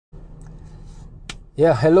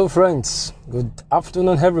Yeah, hello friends. Good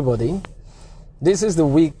afternoon, everybody. This is the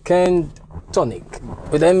weekend tonic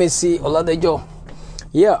with MAC Oladejo.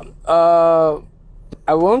 Yeah,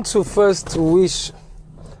 I want to first wish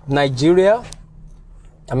Nigeria.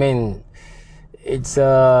 I mean, it's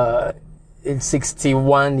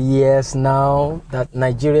 61 years now that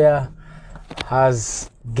Nigeria has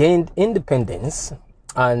gained independence,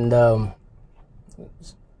 and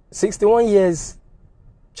 61 years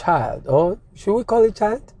child, or should we call it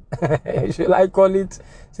child? Should I call it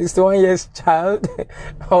 61 years child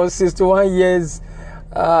or 61 years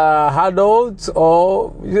adult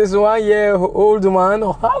or 61-year old man,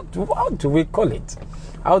 or how do we call it?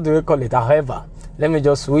 How do we call it? However, let me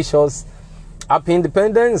just wish us happy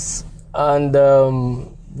independence, and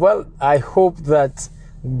well, I hope that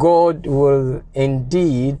God will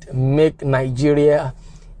indeed make Nigeria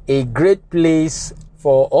a great place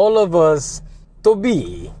for all of us to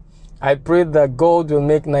be. I pray that God will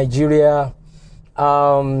make Nigeria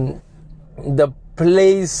the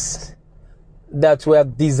place that we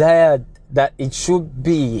have desired that it should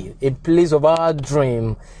be, a place of our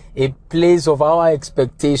dream, a place of our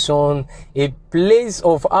expectation, a place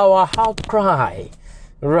of our outcry,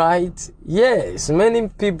 right? Yes, many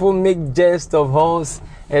people make jest of us,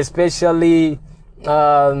 especially,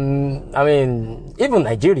 even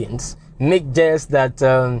Nigerians make jest that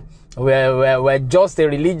we're just a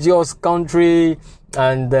religious country,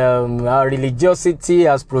 and our religiosity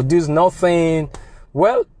has produced nothing.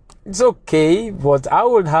 Well, it's okay, but I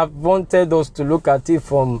would have wanted us to look at it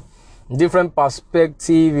from different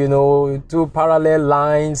perspective, two parallel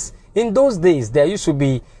lines. In those days, there used to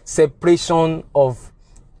be separation of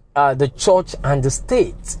the church and the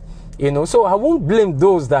state. So I won't blame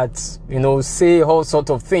those that, say all sorts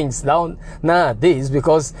of things nowadays,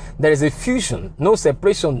 because there is a fusion, no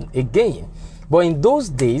separation again. But in those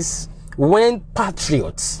days, when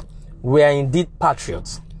patriots were indeed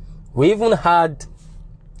patriots, we even had,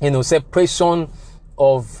 separation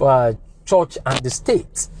of church and the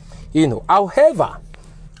state, However,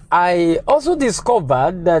 I also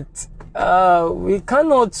discovered that we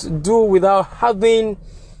cannot do without having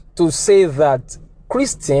to say that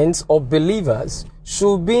Christians or believers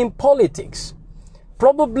should be in politics.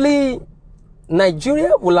 Probably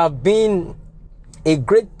Nigeria will have been a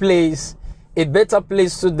great place, a better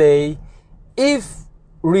place today, if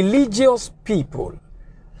religious people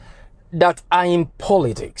that are in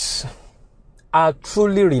politics are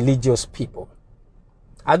truly religious people.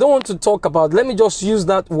 I don't want to talk about, let me just use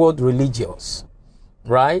that word religious,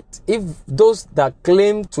 right? If those that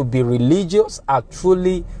claim to be religious are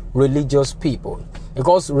truly religious people,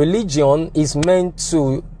 because religion is meant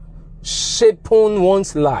to shape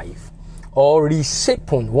one's life or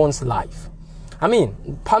reshape one's life.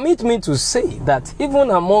 Permit me to say that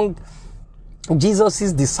even among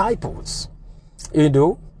Jesus's disciples,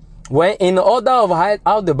 where in order of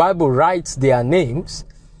how the Bible writes their names,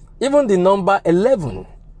 even the number 11,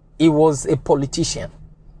 he was a politician.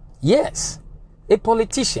 Yes, a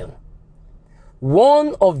politician.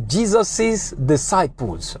 One of Jesus's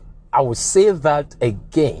disciples, I will say that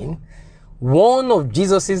again, one of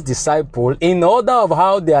Jesus's disciples, in order of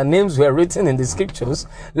how their names were written in the scriptures,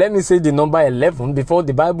 let me say the number 11 before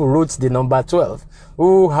the Bible wrote the number 12,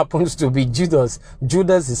 who happens to be Judas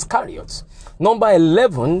Iscariot. Number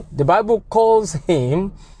 11, the Bible calls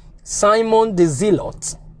him Simon the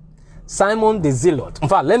Zealot. Simon the Zealot. In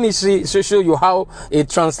fact, let me show you how a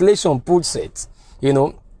translation puts it.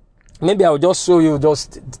 Maybe I'll just show you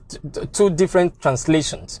just two different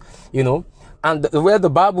translations, and where the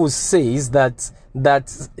Bible says that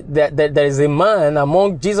there is a man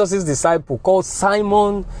among Jesus's disciples called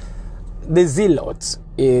Simon the Zealot.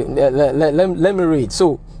 Let me read.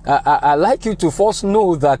 So I like you to first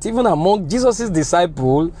know that even among Jesus's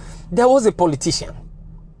disciples, there was a politician.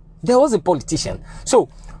 There was a politician. So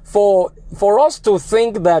for us to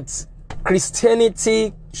think that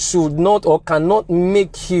Christianity should not or cannot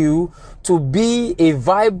make you to be a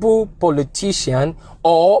viable politician,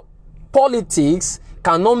 or politics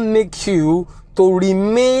cannot make you to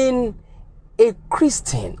remain a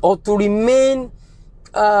Christian or to remain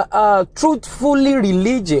truthfully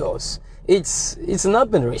religious, it's an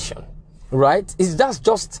aberration, right? That's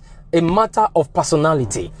just a matter of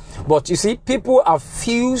personality. But you see, people have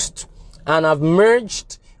fused and have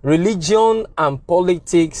merged religion and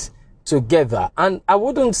politics together, and I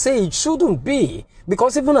wouldn't say it shouldn't be,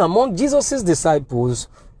 because even among Jesus's disciples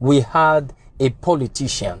we had a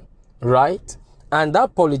politician, right? And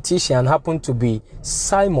that politician happened to be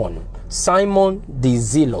Simon the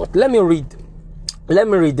Zealot. Let me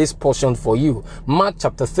read this portion for you. Mark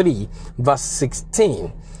chapter 3 verse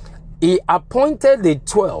 16. he appointed the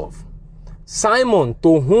 12, Simon,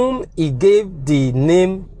 to whom he gave the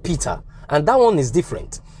name Peter. And that one is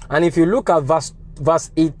different. And if you look at verse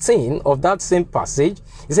 18 of that same passage,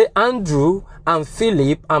 he said, Andrew and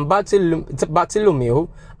Philip and Bartholomew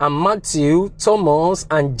and Matthew, Thomas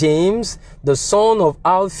and James, the son of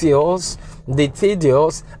Alphaeus, the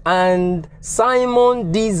Thaddeus, and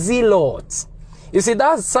Simon the Zealot. You see,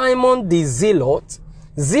 that's Simon the Zealot.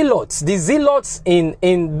 The zealots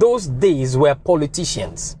in those days were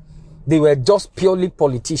politicians. They were just purely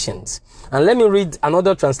politicians. And let me read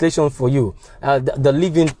another translation for you, the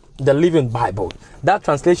Living Bible. That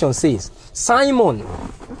translation says, Simon,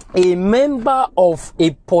 a member of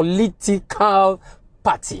a political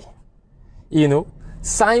party. You know,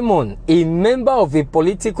 Simon, a member of a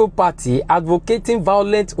political party advocating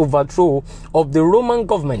violent overthrow of the Roman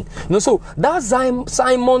government. You know, so that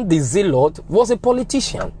Simon the Zealot was a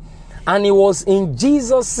politician, and he was in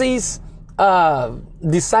Jesus's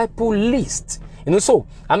disciple list. You know, so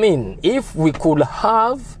I mean, if we could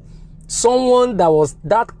have someone that was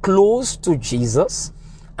that close to Jesus,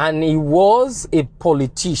 and he was a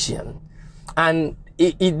politician, and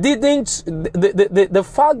it didn't, the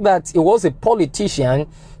fact that he was a politician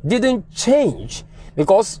didn't change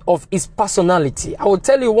because of his personality. I will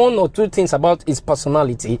tell you one or two things about his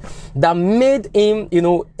personality that made him, you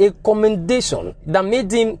know, a commendation, that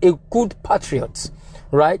made him a good patriot,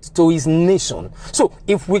 right, to his nation. So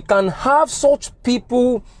if we can have such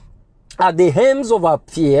people at the helms of our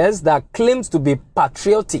affairs that claims to be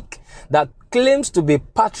patriotic, that claims to be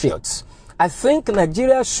patriots, I think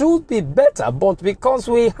Nigeria should be better. But because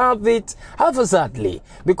we have it haphazardly,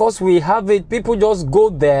 because we have it, people just go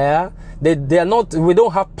there, they're not, we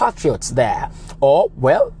don't have patriots there. Or,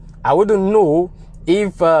 well, I wouldn't know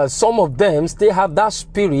if some of them still have that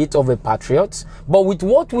spirit of a patriot. But with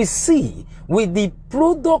what we see, with the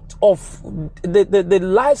product of the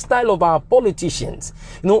lifestyle of our politicians,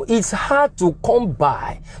 you know, it's hard to come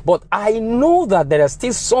by. But I know that there are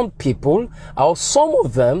still some people, or some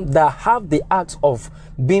of them, that have the act of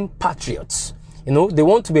being patriots. You know, they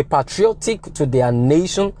want to be patriotic to their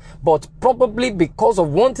nation, but probably because of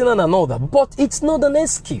one thing and another. But it's not an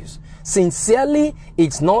excuse. Sincerely,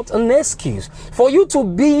 it's not an excuse for you to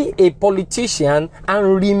be a politician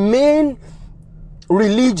and remain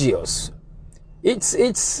religious. It's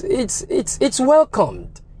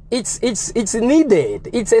welcomed. It's needed.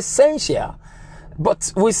 It's essential.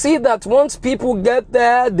 But we see that once people get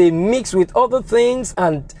there, they mix with other things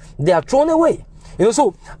and they are thrown away. You know,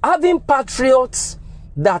 so having patriots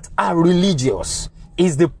that are religious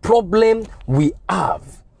is the problem we have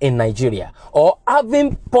in Nigeria. Or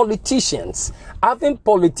having politicians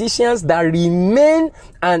that remain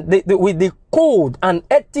and with the code and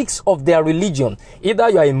ethics of their religion. Either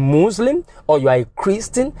you are a Muslim or you are a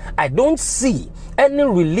Christian. I don't see any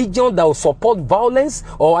religion that will support violence,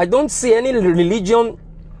 or I don't see any religion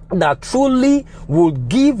that truly will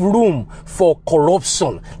give room for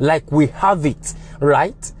corruption like we have it,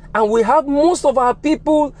 right? And we have most of our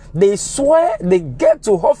people, they swear, they get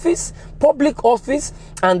to office, public office,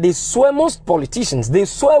 and they swear, most politicians, they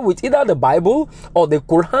swear with either the Bible or the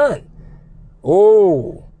Quran.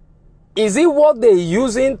 Oh, is it what they're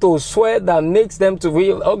using to swear that makes them to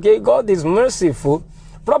feel, okay, God is merciful?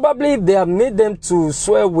 Probably they have made them to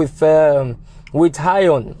swear with iron,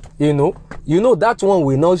 you know, that one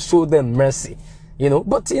will not show them mercy. You know,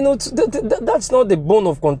 but you know, that's not the bone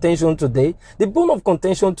of contention today. The bone of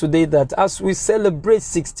contention today, that as we celebrate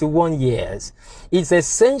 61 years, it's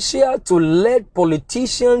essential to let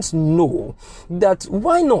politicians know that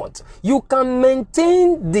why not? You can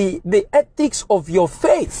maintain the ethics of your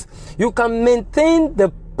faith. You can maintain the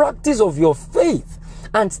practice of your faith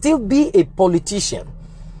and still be a politician.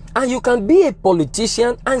 And you can be a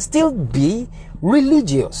politician and still be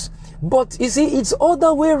religious. But you see, it's all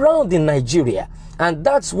the way around in Nigeria. And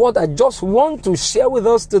that's what I just want to share with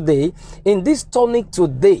us today in this tonic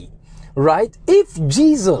today, right? If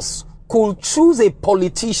Jesus could choose a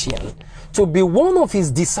politician to be one of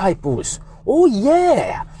his disciples, oh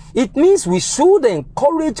yeah, it means we should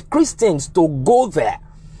encourage Christians to go there.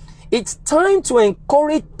 It's time to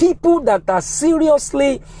encourage people that are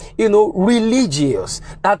seriously, you know, religious,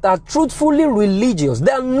 that are truthfully religious,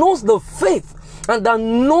 that knows the faith and that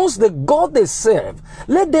knows the God they serve.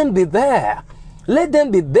 Let them be there. Let them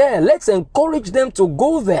be there. Let's encourage them to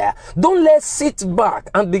go there. Don't let's sit back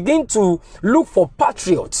and begin to look for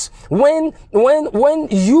patriots when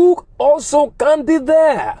you also can be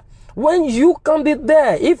there. when you can be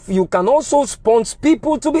there, if you can also sponsor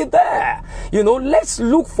people to be there, let's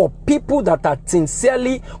look for people that are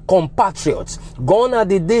sincerely compatriots. Gone are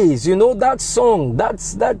the days, that song,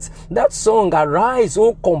 that song, Arise,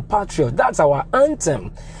 O Compatriots, that's our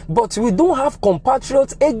anthem. But we don't have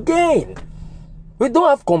compatriots again. We don't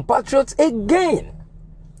have compatriots again.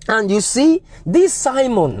 And you see, this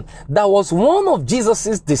Simon, that was one of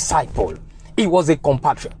Jesus's disciples, he was a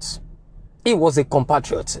compatriot. He was a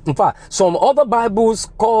compatriot. In fact, some other Bibles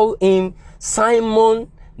call him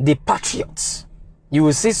Simon the Patriot. You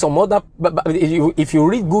will see some other, if you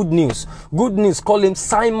read Good News call him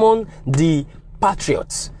Simon the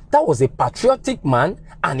Patriot. That was a patriotic man,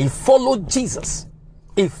 and he followed Jesus.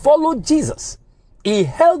 He followed Jesus. He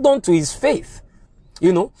held on to his faith.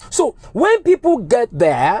 So when people get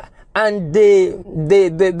there and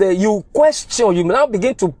you question, you now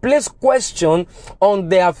begin to place question on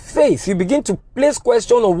their faith. You begin to place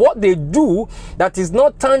question on what they do that is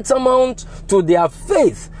not tantamount to their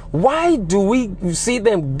faith. Why do we see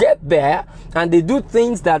them get there and they do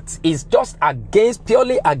things that is just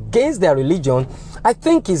purely against their religion? I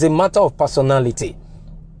think it's a matter of personality.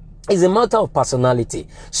 It's a matter of personality.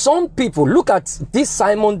 Some people, look at this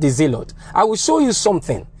Simon the Zealot. I will show you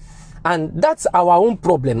something. And that's our own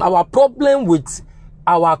problem. Our problem with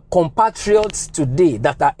our compatriots today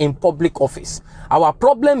that are in public office. Our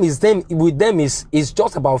problem is with them is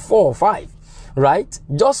just about 4 or 5, right?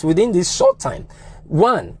 Just within this short time.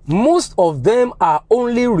 One, most of them are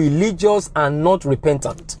only religious and not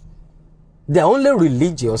repentant. They're only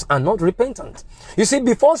religious and not repentant. You see,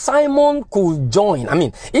 before Simon could join,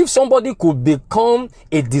 if somebody could become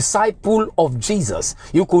a disciple of Jesus,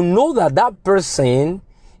 you could know that person,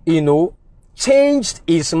 changed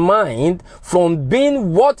his mind from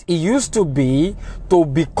being what he used to be to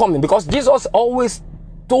becoming. Because Jesus always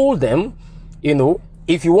told them,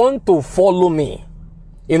 if you want to follow me,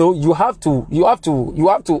 you have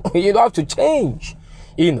to change,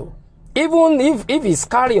 Even if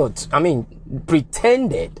Iscariot,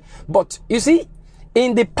 pretended. But you see,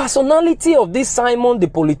 in the personality of this Simon the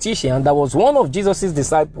politician that was one of Jesus's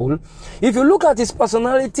disciples, if you look at his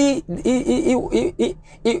personality, it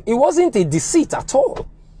wasn't a deceit at all.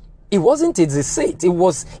 It wasn't a deceit. He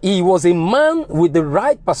was a man with the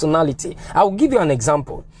right personality. I'll give you an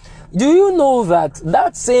example. Do you know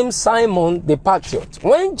that same Simon the Patriot,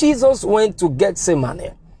 when Jesus went to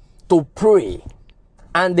Gethsemane to pray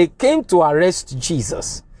and they came to arrest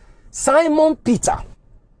Jesus, Simon Peter,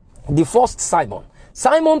 the first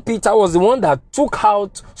Simon Peter was the one that took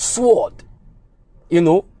out sword,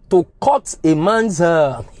 to cut a man's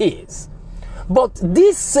hairs. But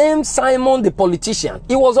this same Simon the politician,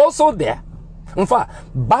 he was also there. In fact,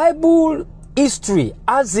 Bible history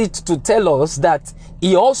has it to tell us that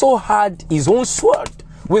he also had his own sword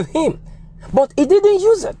with him, but he didn't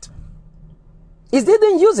use it. He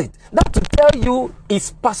didn't use it. That to tell you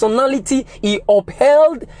his personality, he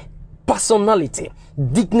upheld personality,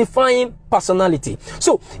 dignifying personality.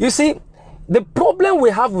 So you see, the problem we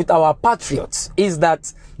have with our patriots is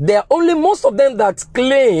that they're only, most of them that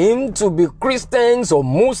claim to be Christians or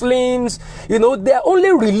Muslims, they're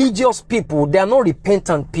only religious people. They are not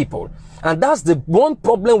repentant people. And that's the one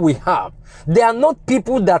problem we have. They are not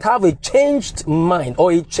people that have a changed mind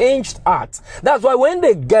or a changed heart. That's why when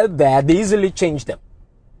they get there, they easily change them.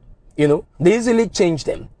 They easily change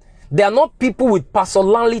them. They are not people with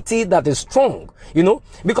personality that is strong,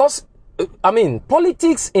 because,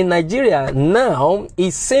 politics in Nigeria now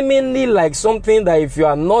is seemingly like something that if you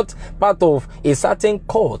are not part of a certain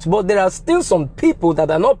cult, but there are still some people that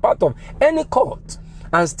are not part of any cult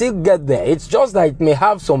and still get there. It's just that it may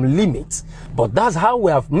have some limits, but that's how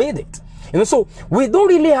we have made it. So we don't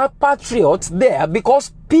really have patriots there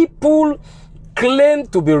because people claim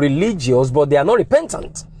to be religious, but they are not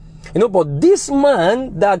repentant. But this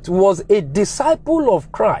man that was a disciple of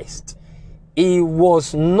Christ, he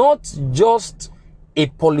was not just a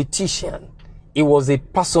politician. He was a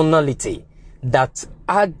personality that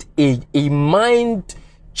had a mind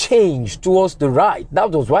change towards the right.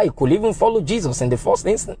 That was why he could even follow Jesus in the first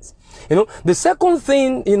instance. The second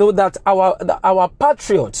thing, that our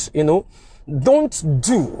patriots, don't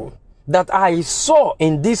do, that I saw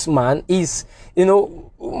in this man is,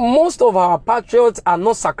 most of our patriots are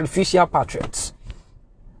not sacrificial patriots.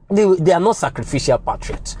 They are not sacrificial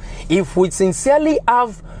patriots. If we sincerely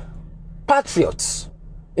have patriots,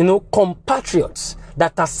 compatriots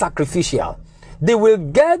that are sacrificial, they will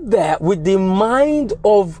get there with the mind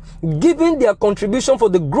of giving their contribution for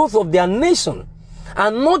the growth of their nation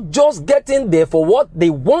and not just getting there for what they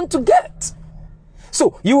want to get.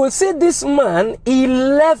 So you will see this man, he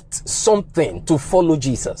left something to follow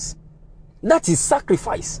Jesus. That is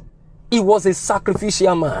sacrifice. He was a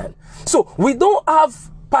sacrificial man. So we don't have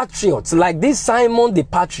patriots like this Simon the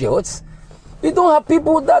Patriot. We don't have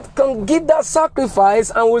people that can give that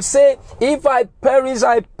sacrifice and will say, if I perish,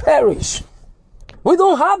 I perish. We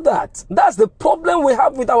don't have that. That's the problem we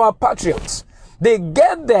have with our patriots. They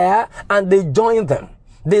get there and they join them.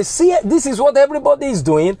 They see this is what everybody is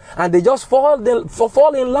doing and they just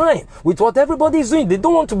fall in line with what everybody is doing. They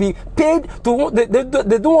don't want to be paid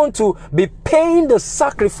they don't want to be paying the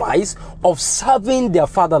sacrifice of serving their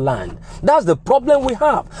fatherland. That's the problem we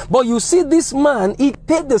have. But you see, this man, he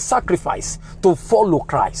paid the sacrifice to follow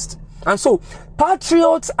Christ. And so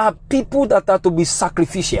patriots are people that are to be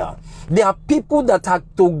sacrificial. They are people that have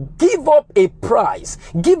to give up a prize,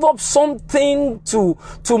 give up something to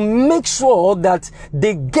make sure that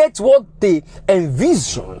they get what they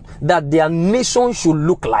envision that their nation should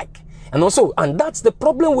look like. And that's the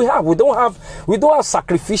problem we have. We don't have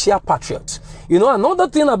sacrificial patriots. You know, another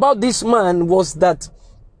thing about this man was that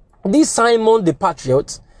this Simon the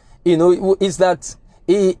Patriot, you know, is that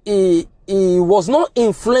he was not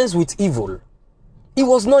influenced with evil. He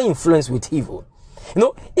was not influenced with evil. You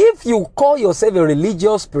know, if you call yourself a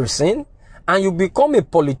religious person and you become a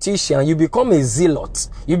politician, you become a zealot,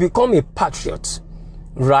 you become a patriot,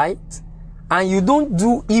 right? And you don't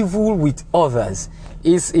do evil with others,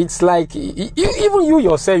 it's like even you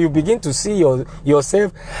yourself, you begin to see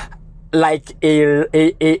yourself like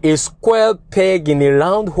a square peg in a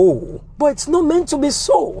round hole. But it's not meant to be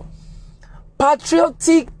so.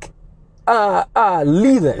 Patriotic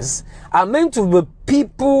leaders are meant to be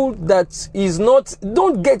people that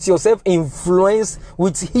don't get yourself influenced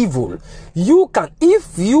with evil. You can,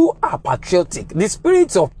 if you are patriotic, the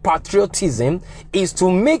spirit of patriotism is to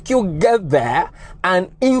make you get there and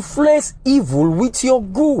influence evil with your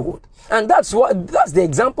good. And that's the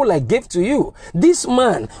example I gave to you. This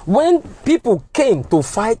man, when people came to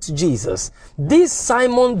fight Jesus, this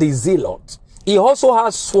Simon the Zealot, he also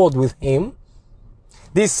has sword with him.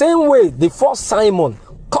 The same way the first Simon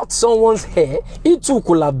cut someone's hair, he too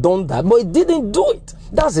could have done that, but he didn't do it.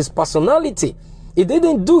 That's his personality. He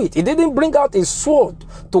didn't do it. He didn't bring out a sword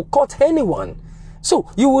to cut anyone. So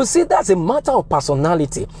you will see that's a matter of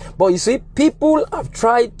personality. But you see, people have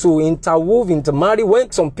tried to intermarry.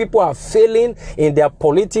 When some people are failing in their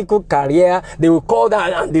political career, they will call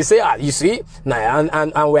that and they say, you see,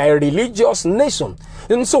 and we're a religious nation.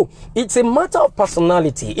 And so it's a matter of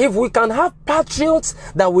personality. If we can have patriots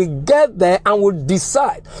that will get there and will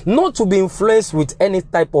decide not to be influenced with any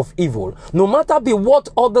type of evil, no matter what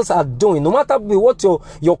others are doing, no matter what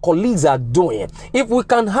your colleagues are doing, if we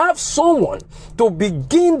can have someone to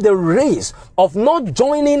begin the race of not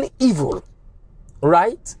joining evil,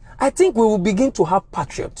 right? I think we will begin to have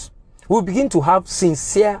patriots. We'll begin to have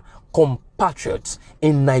sincere compatriots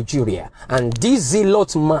in Nigeria. And this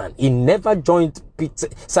zealot man, he never joined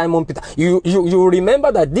Simon Peter. You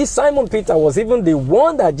remember that this Simon Peter was even the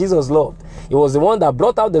one that Jesus loved. He was the one that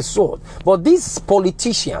brought out the sword. But this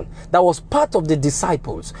politician that was part of the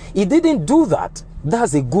disciples, he didn't do that.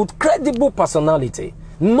 That's a good, credible personality.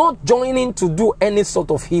 Not joining to do any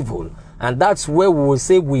sort of evil. And that's where we will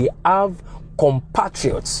say we have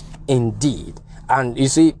compatriots indeed. And you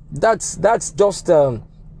see, that's just a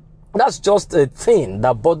thing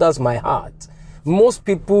that bothers my heart. Most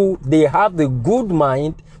people, they have the good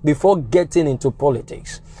mind before getting into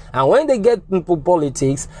politics. And when they get into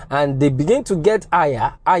politics and they begin to get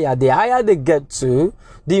higher, the higher they get to,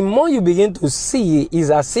 the more you begin to see is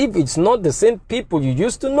as if it's not the same people you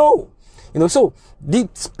used to know. You know, so the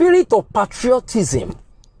spirit of patriotism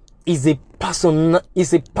is a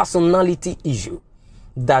personality issue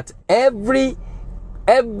that every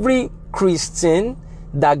Christian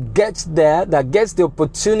that gets there, that gets the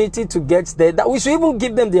opportunity to get there, that we should even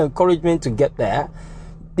give them the encouragement to get there.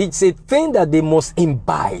 It's a thing that they must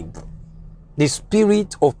imbibe, the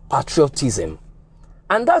spirit of patriotism.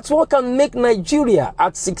 And that's what can make Nigeria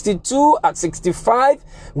at 62, at 65,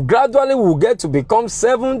 gradually we'll get to become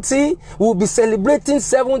 70. We'll be celebrating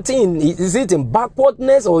 70. Is it in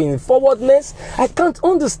backwardness or in forwardness? I can't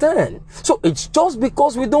understand. So it's just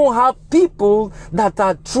because we don't have people that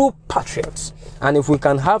are true patriots. And if we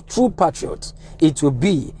can have true patriots, it will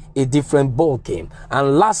be a different ball game.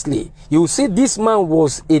 And lastly, you see this man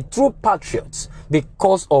was a true patriot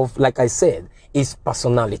because of, like I said, his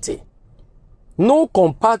personality. No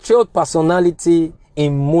compatriot personality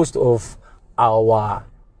in most of our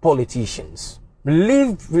politicians.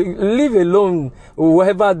 Leave alone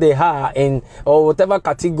whoever they are in, or whatever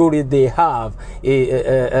category they have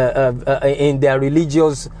in their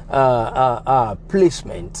religious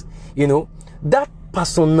placement. You know, that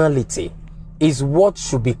personality is what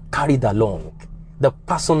should be carried along. The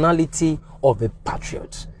personality of a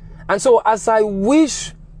patriot. And so as I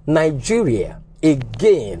wish Nigeria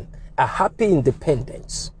again a happy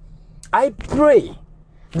independence, I pray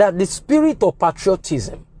that the spirit of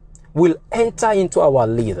patriotism will enter into our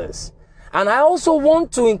leaders. And I also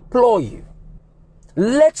want to implore you,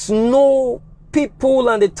 let's know people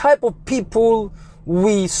and the type of people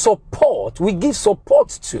we support, we give support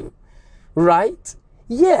to, right?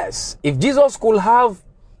 Yes, if Jesus could have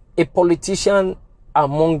a politician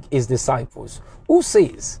among his disciples, who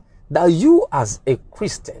says that you as a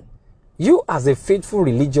Christian, you as a faithful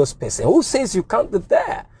religious person, who says you can't be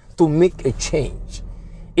there to make a change?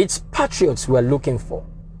 It's patriots we are looking for.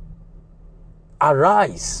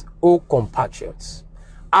 Arise, O compatriots.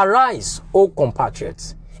 Arise, O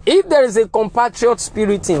compatriots. If there is a compatriot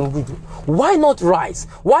spirit in you, why not rise?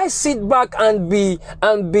 Why sit back and be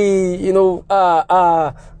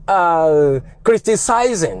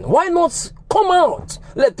criticizing? Why not come out?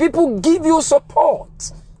 Let people give you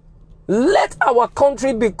support. Let our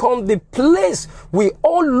country become the place we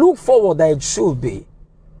all look forward that it should be.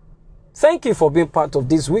 Thank you for being part of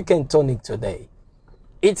this Weekend Tonic today.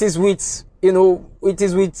 It is with,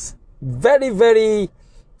 very, very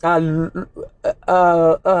a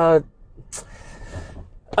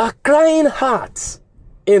crying heart,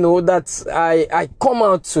 that I come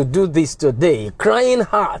out to do this today. Crying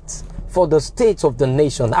heart for the state of the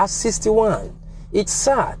nation at 61. It's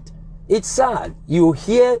sad. It's sad. You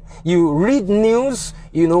hear, you read news,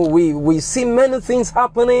 we see many things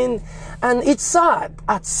happening, and it's sad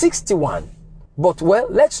at 61. But well,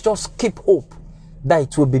 let's just keep hope that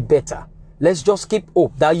it will be better. Let's just keep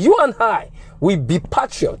hope that you and I will be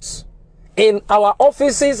patriots in our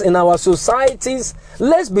offices, in our societies.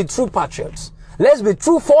 Let's be true patriots. Let's be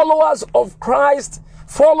true followers of Christ,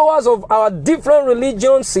 followers of our different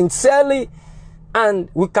religions sincerely, and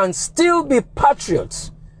we can still be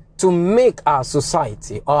patriots to make our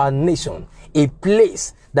society, our nation, a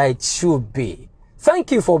place that it should be.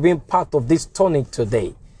 Thank you for being part of this tonic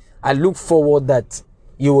today. I look forward that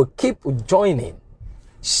you will keep joining.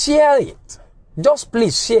 Share it. Just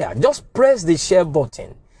please share. Just press the share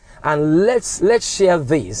button, and let's share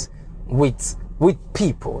this with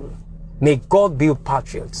people. May God build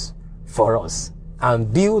patriots for us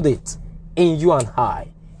and build it in you and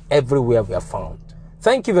I everywhere we are found.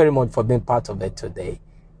 Thank you very much for being part of it today.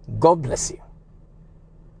 God bless you.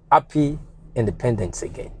 Happy Independence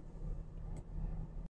again.